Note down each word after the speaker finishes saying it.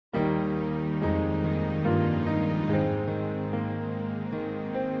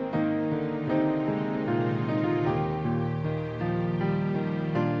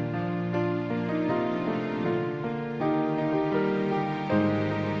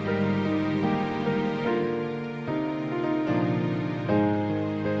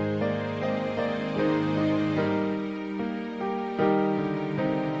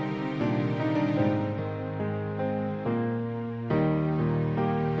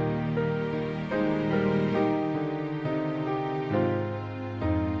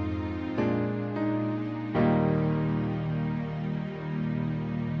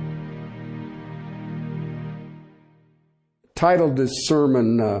titled this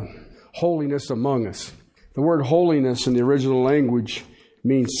sermon, Holiness Among Us. The word holiness in the original language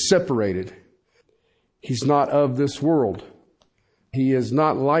means separated. He's not of this world. He is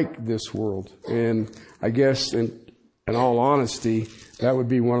not like this world. And I guess, in all honesty, that would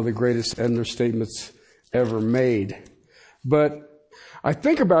be one of the greatest understatements ever made. But I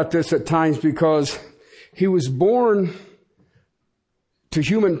think about this at times because he was born to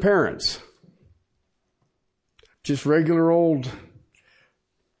human parents. Just regular old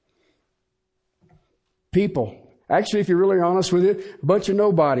people. Actually, if you're really honest with it, a bunch of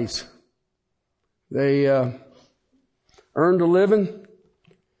nobodies. They earned a living.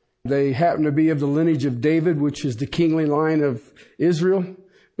 They happen to be of the lineage of David, which is the kingly line of Israel.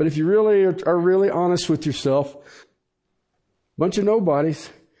 But if you really are really honest with yourself, a bunch of nobodies,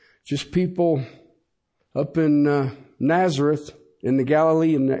 just people up in Nazareth in the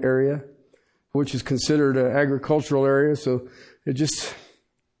Galilean area, which is considered an agricultural area. So they're just a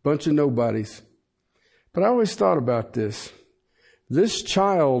bunch of nobodies. But I always thought about this. This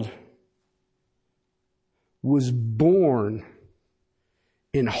child was born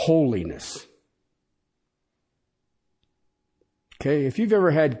in holiness. Okay, if you've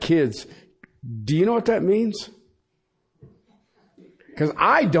ever had kids, do you know what that means? Because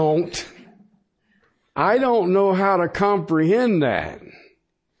I don't know how to comprehend that.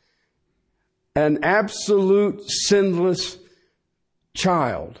 An absolute sinless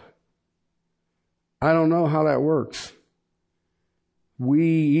child. I don't know how that works.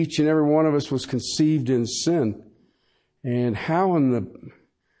 Each and every one of us was conceived in sin. And how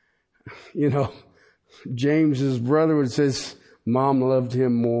James's brother would says, Mom loved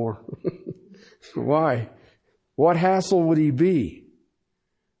him more. Why? What hassle would he be?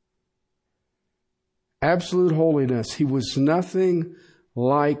 Absolute holiness. He was nothing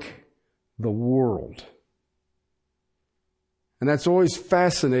like the world. And that's always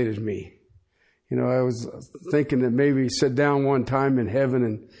fascinated me. I was thinking that maybe sit down one time in heaven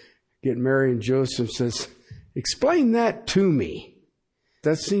and get Mary and Joseph says, explain that to me.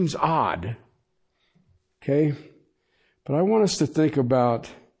 That seems odd. Okay? But I want us to think about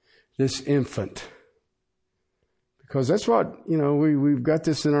this infant. Because that's what, we've got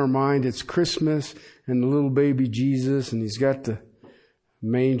this in our mind. It's Christmas and the little baby Jesus, and he's got the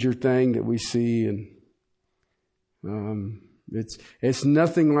manger thing that we see. And it's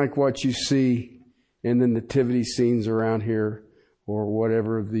nothing like what you see in the nativity scenes around here or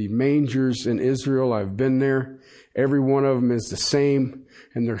whatever. The mangers in Israel, I've been there. Every one of them is the same,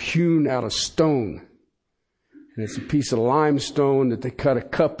 and they're hewn out of stone. And it's a piece of limestone that they cut a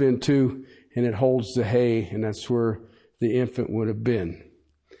cup into, and it holds the hay, and that's where the infant would have been.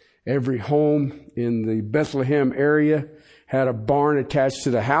 Every home in the Bethlehem area had a barn attached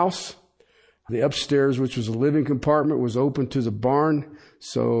to the house. The upstairs, which was a living compartment, was open to the barn.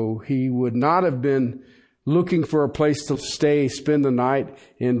 So he would not have been looking for a place to spend the night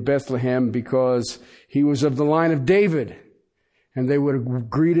in Bethlehem, because he was of the line of David. And they would have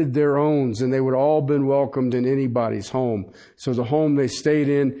greeted their own, and they would all been welcomed in anybody's home. So the home they stayed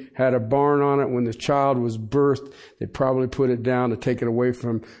in had a barn on it. When the child was birthed, they probably put it down to take it away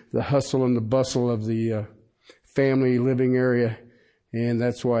from the hustle and the bustle of the family living area. And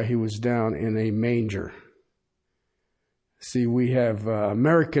that's why he was down in a manger. See, we have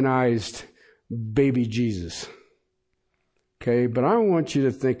Americanized baby Jesus. Okay, but I want you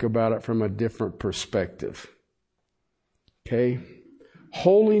to think about it from a different perspective. Okay,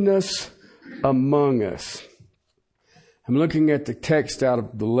 holiness among us. I'm looking at the text out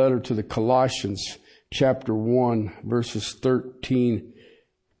of the letter to the Colossians, chapter 1, verses 13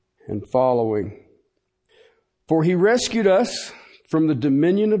 and following. For he rescued us from the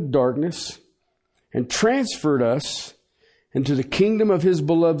dominion of darkness and transferred us into the kingdom of his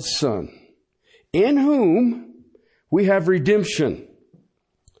beloved Son, in whom we have redemption,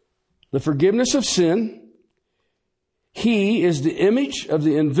 the forgiveness of sin. He is the image of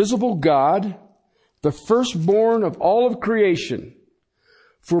the invisible God, the firstborn of all of creation.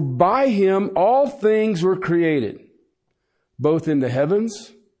 For by him all things were created, both in the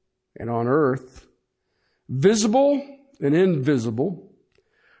heavens and on earth, visible and invisible,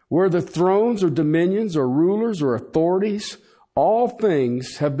 whether thrones or dominions or rulers or authorities. All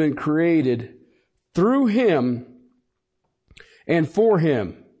things have been created through him and for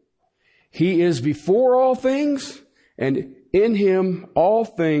him. He is before all things, and in him all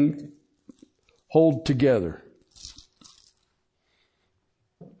things hold together.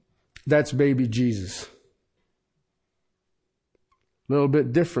 That's baby Jesus. A little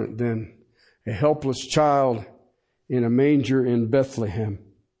bit different than a helpless child in a manger in Bethlehem.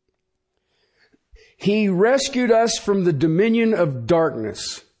 He rescued us from the dominion of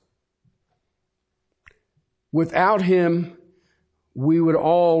darkness. Without Him, we would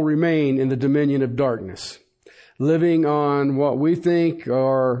all remain in the dominion of darkness, living on what we think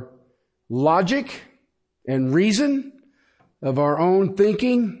are logic and reason of our own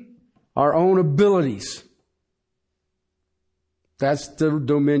thinking, our own abilities. That's the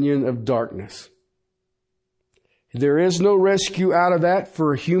dominion of darkness. There is no rescue out of that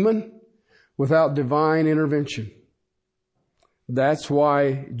for a human without divine intervention. That's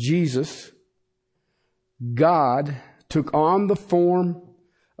why Jesus, God, took on the form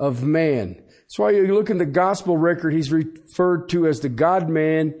of man. That's why you look in the gospel record, He's referred to as the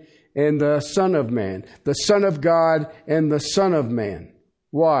God-man and the Son of Man. The Son of God and the Son of Man.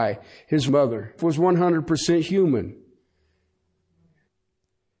 Why? His mother was 100% human.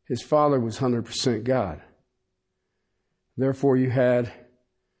 His Father was 100% God. Therefore, you had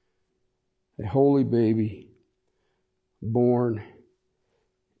a holy baby born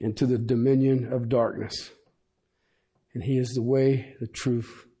into the dominion of darkness. And He is the way, the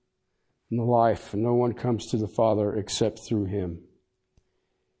truth, and the life. And no one comes to the Father except through Him.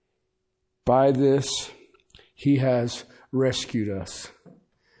 By this, He has rescued us.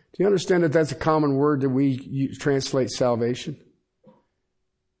 Do you understand that that's a common word that we translate salvation?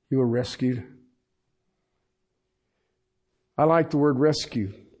 You were rescued. I like the word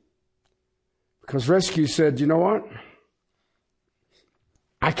rescue. Because rescue said, you know what?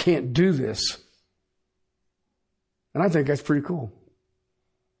 I can't do this. And I think that's pretty cool.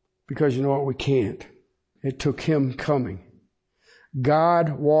 Because you know what? We can't. It took Him coming.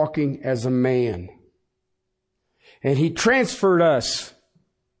 God walking as a man. And He transferred us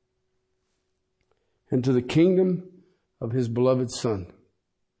into the kingdom of His beloved Son.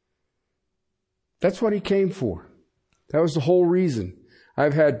 That's what He came for. That was the whole reason.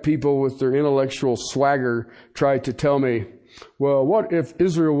 I've had people with their intellectual swagger try to tell me, well, what if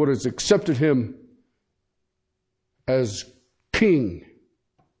Israel would have accepted Him as king?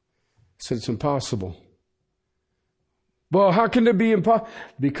 I said, it's impossible. Well, how can it be impossible?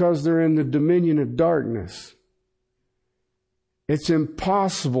 Because they're in the dominion of darkness. It's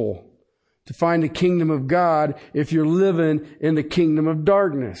impossible to find the kingdom of God if you're living in the kingdom of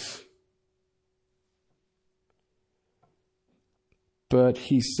darkness. But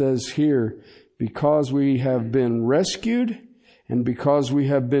He says here, because we have been rescued and because we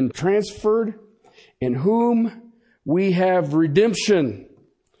have been transferred, in whom we have redemption,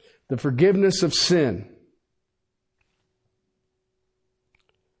 the forgiveness of sin.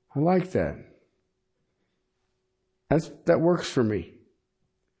 I like that. That works for me.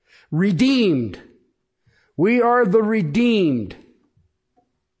 Redeemed. We are the redeemed.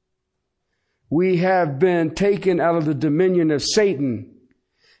 We have been taken out of the dominion of Satan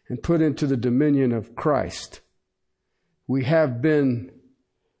and put into the dominion of Christ. We have been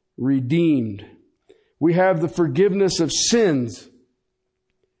redeemed. We have the forgiveness of sins.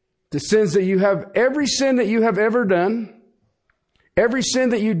 The sins that you have, every sin that you have ever done, every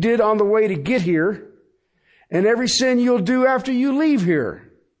sin that you did on the way to get here, and every sin you'll do after you leave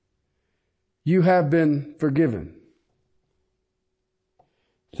here, you have been forgiven.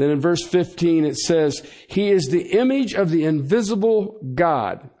 Then in verse 15 it says, He is the image of the invisible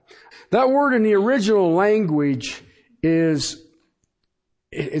God. That word in the original language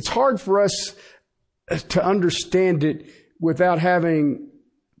it's hard for us to understand it without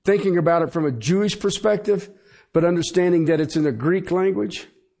thinking about it from a Jewish perspective, but understanding that it's in the Greek language.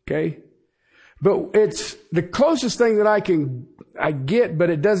 Okay? But it's the closest thing that I get,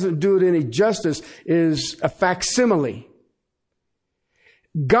 but it doesn't do it any justice, is a facsimile.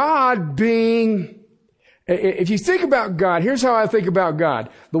 God being, if you think about God, here's how I think about God.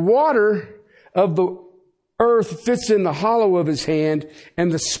 The water of the earth fits in the hollow of His hand,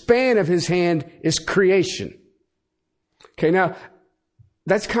 and the span of His hand is creation. Okay, now,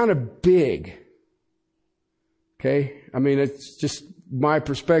 that's kind of big. Okay? I mean, it's just my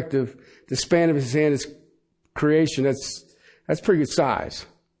perspective. The span of His hand is creation. That's pretty good size.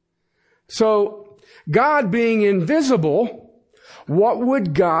 So, God being invisible, what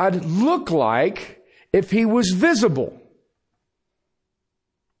would God look like if He was visible?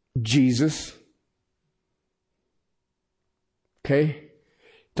 Jesus. Okay?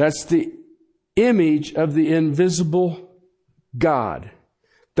 That's the image of the invisible God.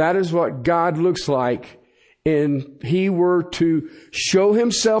 That is what God looks like. And He were to show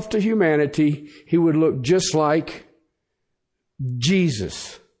Himself to humanity, He would look just like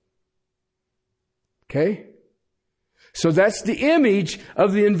Jesus. Okay? So that's the image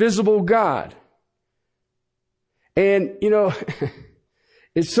of the invisible God. And,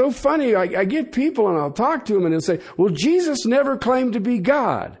 It's so funny. I get people and I'll talk to them and they'll say, well, Jesus never claimed to be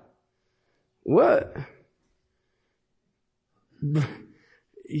God. What?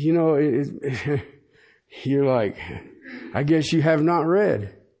 You know, you're like, I guess you have not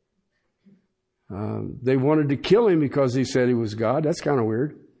read. They wanted to kill him because he said he was God. That's kind of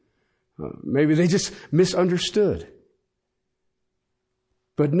weird. Maybe they just misunderstood.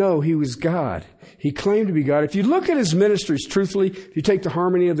 But no, he was God. He claimed to be God. If you look at his ministries, truthfully, if you take the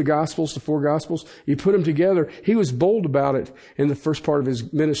harmony of the Gospels, the 4 Gospels, you put them together, he was bold about it in the first part of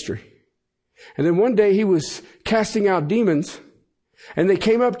his ministry. And then one day he was casting out demons, and they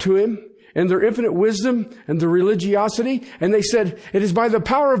came up to him in their infinite wisdom and their religiosity, and they said, it is by the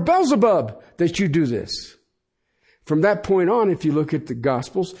power of Beelzebub that you do this. From that point on, if you look at the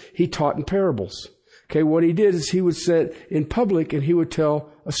Gospels, he taught in parables. Okay, what he did is he would sit in public and he would tell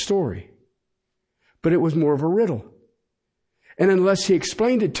a story. But it was more of a riddle. And unless he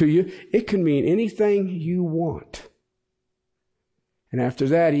explained it to you, it can mean anything you want. And after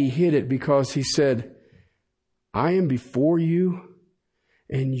that, he hid it because he said, I am before you,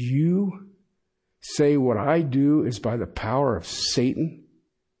 and you say what I do is by the power of Satan.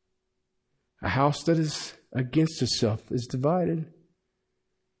 A house that is against itself is divided.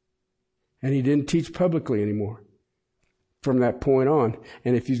 And he didn't teach publicly anymore from that point on.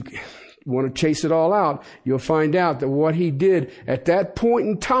 And if you want to chase it all out, you'll find out that what he did at that point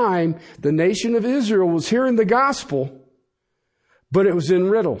in time, the nation of Israel was hearing the gospel, but it was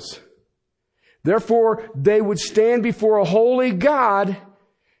in riddles. Therefore, they would stand before a holy God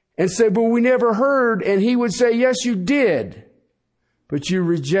and say, but we never heard. And he would say, yes, you did, but you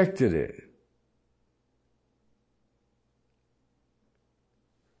rejected it.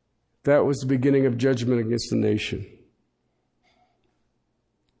 That was the beginning of judgment against the nation.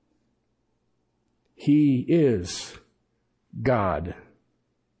 He is God.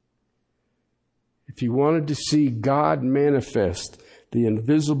 If you wanted to see God manifest, the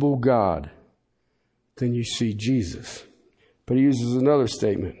invisible God, then you see Jesus. But he uses another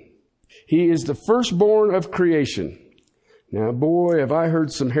statement. He is the firstborn of creation. Now, boy, have I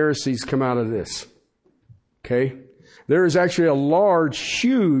heard some heresies come out of this. Okay? There is actually a large,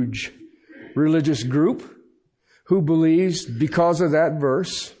 huge religious group who believes, because of that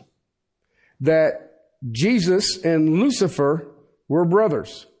verse, that Jesus and Lucifer were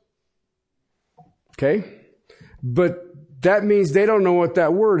brothers. Okay? But that means they don't know what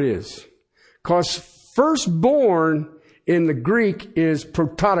that word is. Because firstborn in the Greek is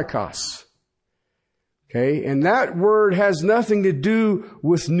prototokos. Okay? And that word has nothing to do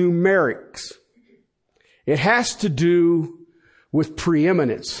with numerics. It has to do with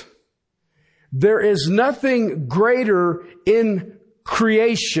preeminence. There is nothing greater in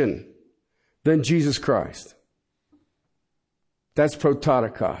creation than Jesus Christ. That's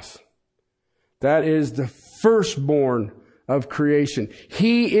prototokos. That is the firstborn of creation.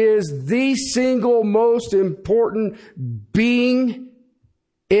 He is the single most important being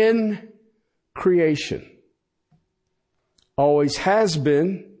in creation. Always has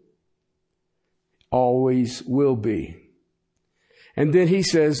been. Always will be. And then he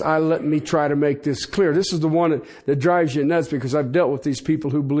says, let me try to make this clear. This is the one that drives you nuts, because I've dealt with these people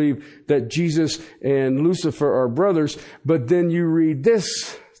who believe that Jesus and Lucifer are brothers. But then you read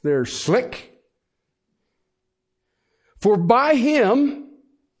this, they're slick. For by him,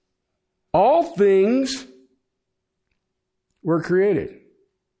 all things were created.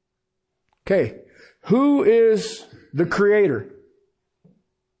 Okay. Who is the creator?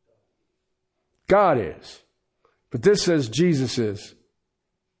 God is. But this says Jesus is.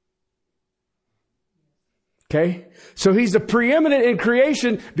 Okay? So he's the preeminent in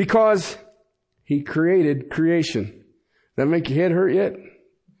creation because he created creation. That make your head hurt yet?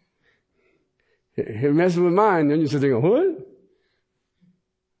 It messes with mine. Then you sit there and go, what?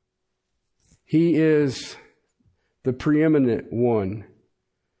 He is the preeminent one.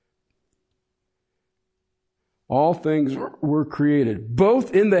 All things were created,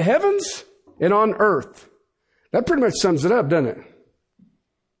 both in the heavens and on earth. That pretty much sums it up, doesn't it?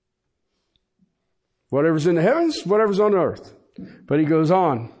 Whatever's in the heavens, whatever's on earth. But he goes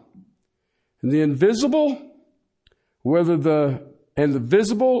on. And the invisible, the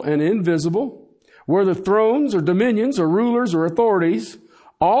visible and invisible, whether thrones or dominions or rulers or authorities,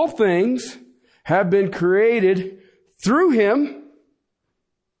 all things have been created through him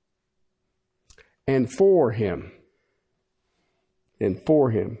and for him. And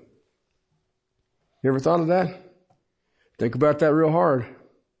for him. You ever thought of that? Think about that real hard.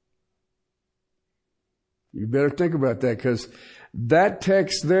 You better think about that, because that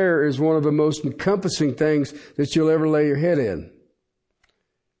text there is one of the most encompassing things that you'll ever lay your head in.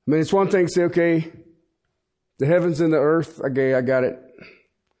 I mean, it's one thing to say, okay, the heavens and the earth, okay, I got it.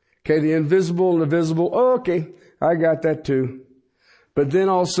 Okay, the invisible and the visible, oh, okay, I got that too. But then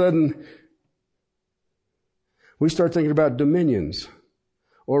all of a sudden, we start thinking about dominions,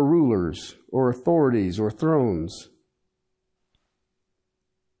 or rulers, or authorities, or thrones.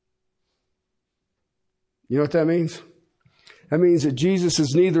 You know what that means? That means that Jesus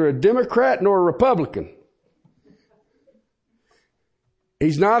is neither a Democrat nor a Republican.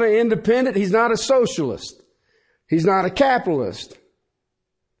 He's not an independent. He's not a socialist. He's not a capitalist.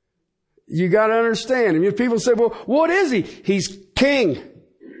 You got to understand. I mean, people say, well, what is he? He's king.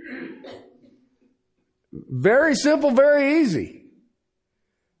 Very simple, very easy.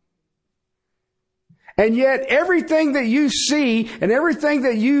 And yet everything that you see and everything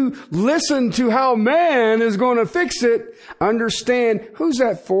that you listen to how man is going to fix it, understand, who's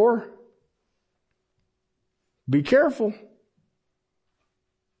that for? Be careful.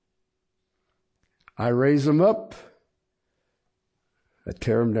 I raise them up, I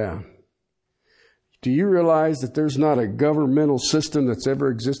tear them down. Do you realize that there's not a governmental system that's ever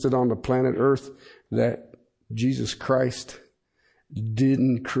existed on the planet Earth that Jesus Christ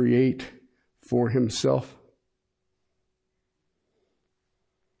didn't create for himself?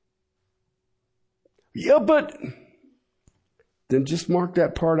 Yeah, but then just mark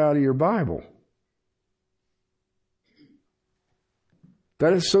that part out of your Bible.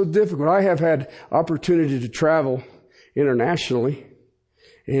 That is so difficult. I have had opportunity to travel internationally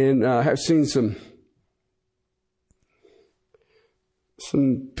and have seen some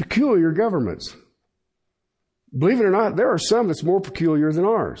peculiar governments. Believe it or not, there are some that's more peculiar than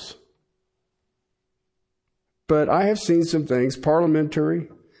ours. But I have seen some things, parliamentary.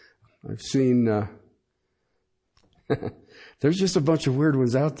 I've seen, there's just a bunch of weird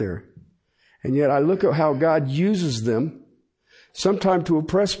ones out there. And yet I look at how God uses them sometimes to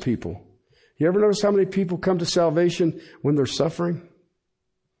oppress people. You ever notice how many people come to salvation when they're suffering?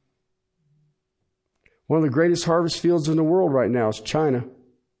 One of the greatest harvest fields in the world right now is China.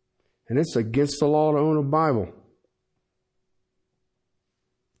 And it's against the law to own a Bible.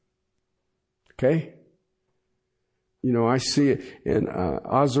 Okay? You know, I see it in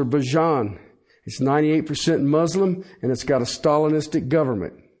Azerbaijan. It's 98% Muslim, and it's got a Stalinistic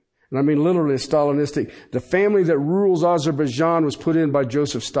government. And I mean literally a Stalinistic. The family that rules Azerbaijan was put in by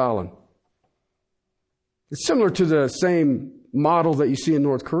Joseph Stalin. It's similar to the same model that you see in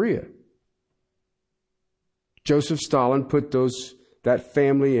North Korea. Joseph Stalin put that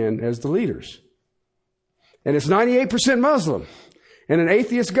family in as the leaders. And it's 98% Muslim and an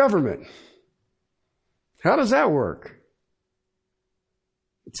atheist government. How does that work?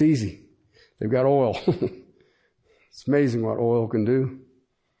 It's easy. They've got oil. It's amazing what oil can do.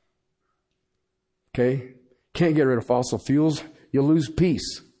 Okay? Can't get rid of fossil fuels. You'll lose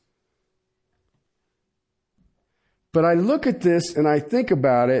peace. But I look at this and I think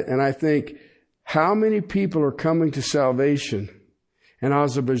about it and I think, how many people are coming to salvation in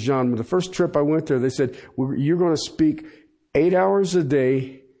Azerbaijan? The first trip I went there, they said, you're going to speak 8 hours a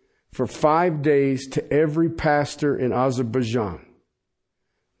day for 5 days to every pastor in Azerbaijan.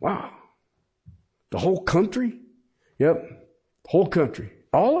 Wow. The whole country? Yep. The whole country.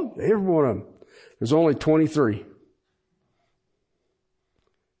 Every one of them. There's only 23.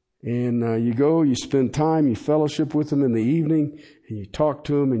 And you go, you spend time, you fellowship with them in the evening, and you talk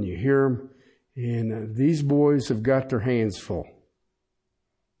to them and you hear them. And these boys have got their hands full.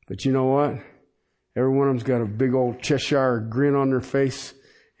 But you know what? Every one of them's got a big old Cheshire grin on their face,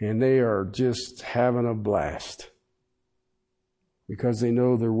 and they are just having a blast because they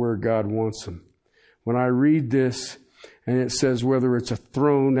know they're where God wants them. When I read this, and it says whether it's a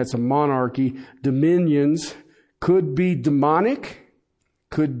throne, that's a monarchy, dominions, could be demonic,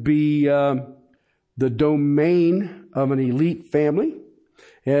 could be the domain of an elite family.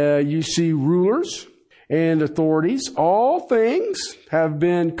 You see rulers and authorities. All things have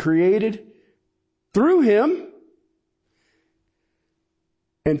been created through him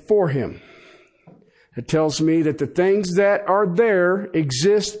and for him. It tells me that the things that are there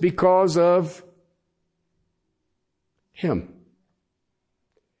exist because of him.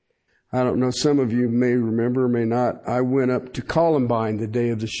 I don't know, some of you may remember or may not. I went up to Columbine the day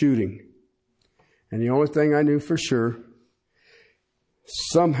of the shooting. And the only thing I knew for sure,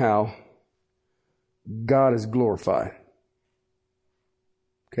 somehow, God is glorified.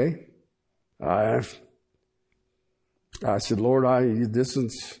 Okay? I said, Lord, this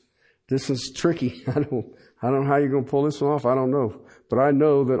is tricky. I don't know how you're going to pull this one off. I don't know. But I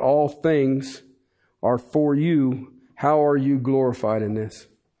know that all things are for you. How are you glorified in this?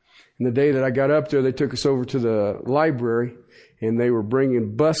 And the day that I got up there, they took us over to the library, and they were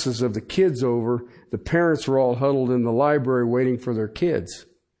bringing buses of the kids over. The parents were all huddled in the library waiting for their kids.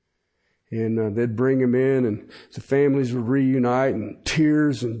 And they'd bring them in, and the families would reunite, and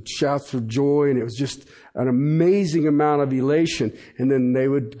tears and shouts of joy, and it was just an amazing amount of elation. And then they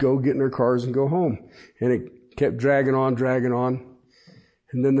would go get in their cars and go home. And it kept dragging on.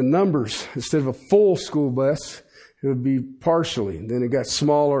 And then the numbers, instead of a full school bus, it would be partially. And then it got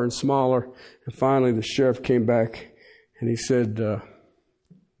smaller and smaller. And finally the sheriff came back and he said, there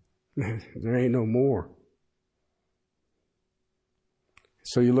ain't no more.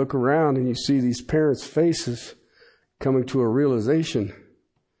 So you look around and you see these parents' faces coming to a realization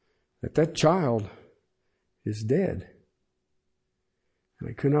that that child is dead. And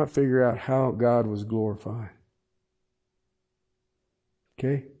they could not figure out how God was glorified.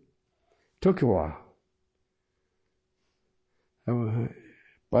 Okay? Took a while.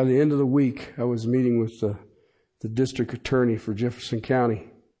 By the end of the week, I was meeting with the district attorney for Jefferson County.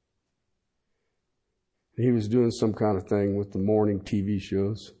 He was doing some kind of thing with the morning TV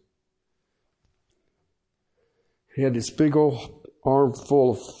shows. He had this big old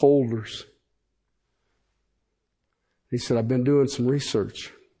armful of folders. He said, I've been doing some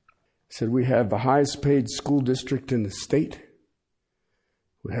research. He said, we have the highest paid school district in the state.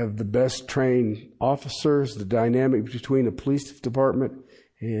 We have the best trained officers. The dynamic between the police department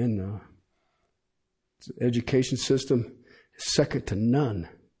and the education system is second to none.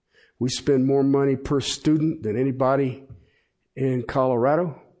 We spend more money per student than anybody in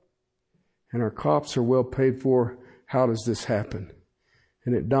Colorado. And our cops are well paid for. How does this happen?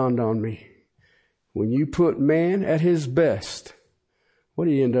 And it dawned on me. When you put man at his best, what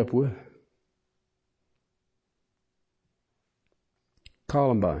do you end up with?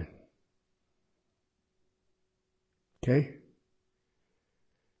 Columbine. Okay?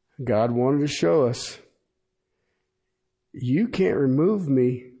 God wanted to show us, you can't remove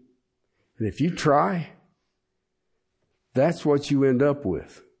me. And if you try, that's what you end up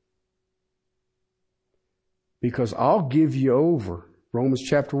with. Because I'll give you over. Romans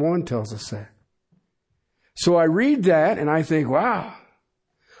chapter 1 tells us that. So I read that and I think, wow,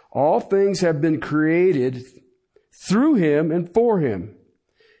 all things have been created through him and for him.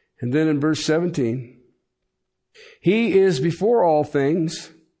 And then in verse 17, he is before all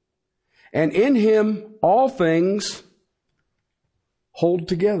things, and in him all things hold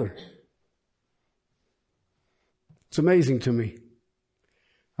together. It's amazing to me.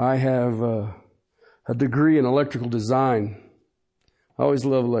 I have a degree in electrical design. I always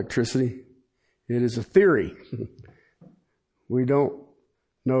love electricity. It is a theory. We don't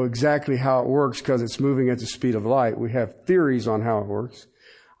know exactly how it works because it's moving at the speed of light. We have theories on how it works.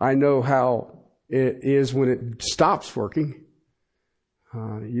 I know how it is when it stops working.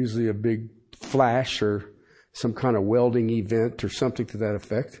 Usually a big flash or some kind of welding event or something to that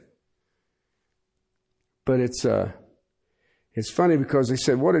effect. But it's funny because they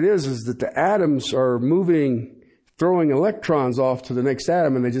said what it is that the atoms are moving, throwing electrons off to the next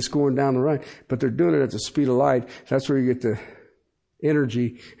atom, and they're just going down the line. But they're doing it at the speed of light. That's where you get the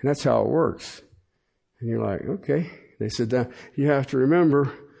energy, and that's how it works. And you're like, okay. They said that you have to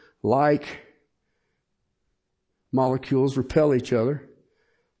remember, like molecules repel each other,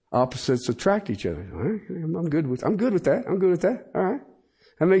 opposites attract each other. All right, I'm good with that. All right.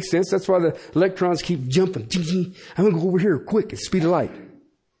 That makes sense. That's why the electrons keep jumping. I'm going to go over here quick at the speed of light.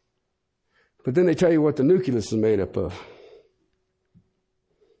 But then they tell you what the nucleus is made up of.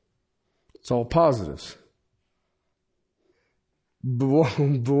 It's all positives. But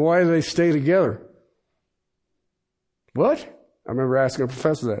why do they stay together? What? I remember asking a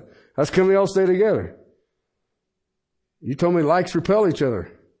professor that. How come they all stay together? You told me likes repel each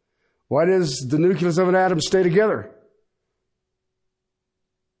other. Why does the nucleus of an atom stay together?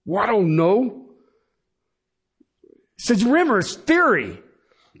 Well, I don't know. He said, remember, it's theory.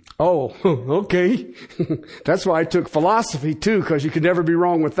 Oh, okay. That's why I took philosophy too, because you could never be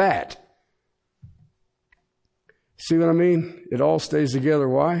wrong with that. See what I mean? It all stays together.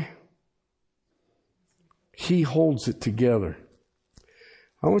 Why? He holds it together.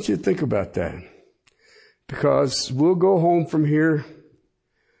 I want you to think about that. Because we'll go home from here.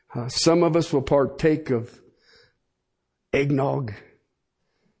 Some of us will partake of eggnog.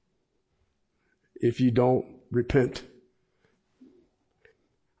 If you don't repent,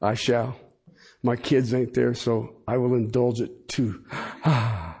 I shall. My kids ain't there, so I will indulge it to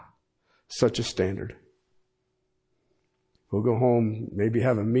such a standard. We'll go home, maybe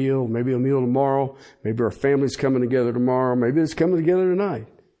have a meal, maybe a meal tomorrow, maybe our family's coming together tomorrow, maybe it's coming together tonight.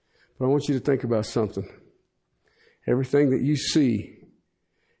 But I want you to think about something. Everything that you see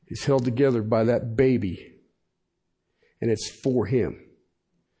is held together by that baby. and it's for Him.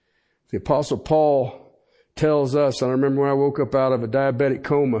 The Apostle Paul tells us, I remember when I woke up out of a diabetic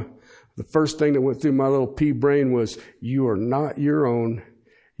coma, the first thing that went through my little pea brain was, you are not your own.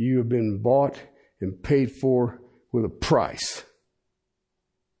 You have been bought and paid for with a price.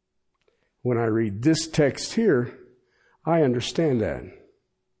 When I read this text here, I understand that.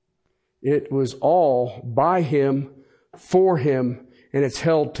 It was all by Him, for Him, and it's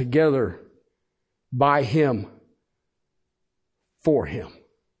held together by Him, for Him.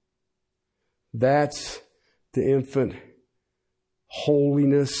 That's the infant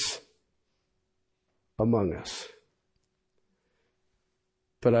holiness among us.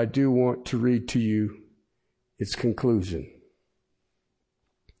 But I do want to read to you its conclusion.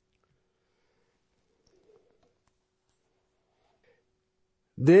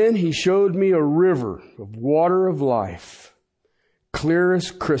 Then He showed me a river of water of life, clear as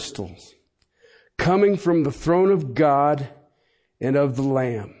crystals, coming from the throne of God and of the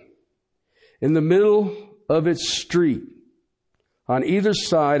Lamb. In the middle of its street, on either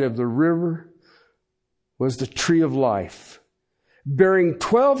side of the river, was the tree of life, bearing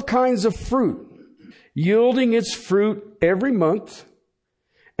 12 kinds of fruit, yielding its fruit every month,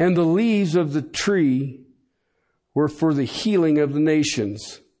 and the leaves of the tree were for the healing of the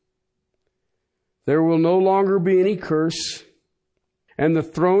nations. There will no longer be any curse, and the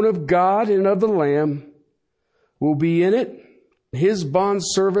throne of God and of the Lamb will be in it. His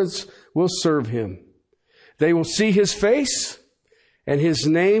bondservants will serve Him. They will see His face, and His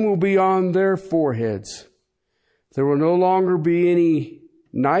name will be on their foreheads. There will no longer be any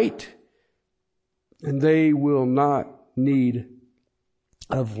night, and they will not need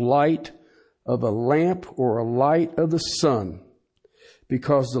of light of a lamp or a light of the sun,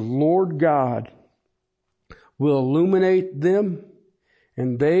 because the Lord God will illuminate them,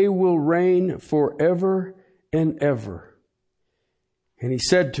 and they will reign forever and ever. And He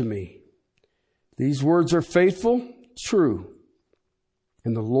said to me, these words are faithful, true.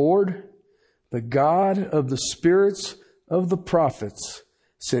 And the Lord, the God of the spirits of the prophets,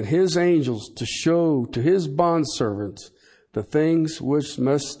 sent His angels to show to His bondservants the things which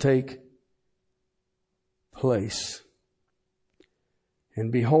must take place.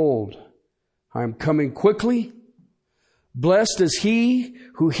 And behold, I am coming quickly. Blessed is he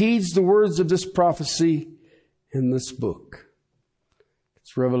who heeds the words of this prophecy in this book.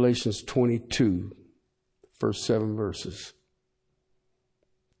 It's Revelations 22, first 7 verses.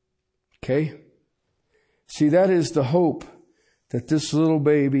 Okay? See, that is the hope that this little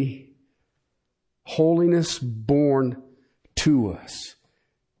baby, holiness born to us.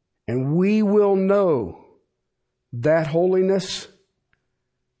 And we will know that holiness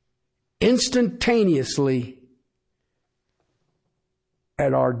instantaneously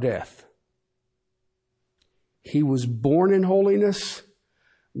at our death. He was born in holiness.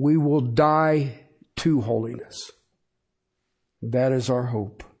 We will die to holiness. That is our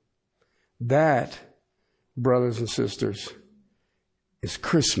hope. That, brothers and sisters, is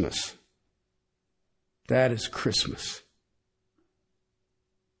Christmas. That is Christmas.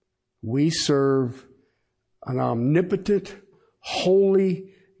 We serve an omnipotent,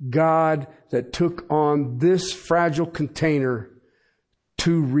 holy God that took on this fragile container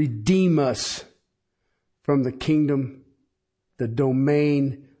to redeem us from the kingdom, the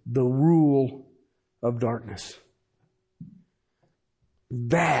domain, the rule of darkness.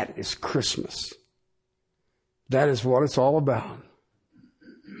 That is Christmas. That is what it's all about.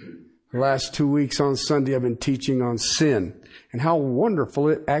 The last 2 weeks on Sunday, I've been teaching on sin and how wonderful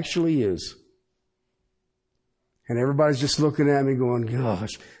it actually is. And everybody's just looking at me going,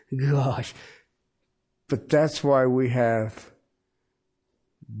 gosh. But that's why we have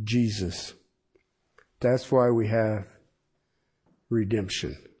Jesus. That's why we have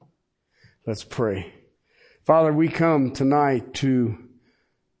redemption. Let's pray. Father, we come tonight to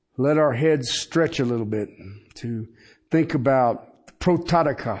let our heads stretch a little bit, to think about the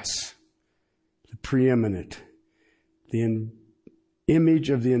prototokos, the preeminent, the image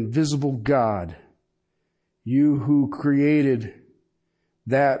of the invisible God. You who created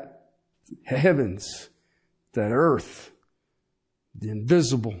that heavens, that earth, the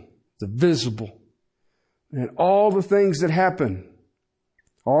invisible, the visible, and all the things that happen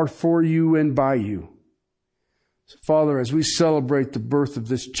are for you and by you. So, Father, as we celebrate the birth of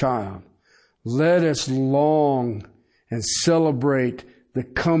this child, let us long and celebrate the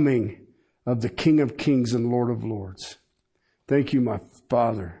coming of the King of Kings and Lord of Lords. Thank you, my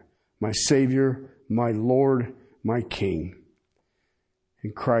Father, my Savior, my Lord, my King.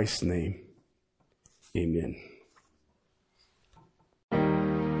 In Christ's name, amen.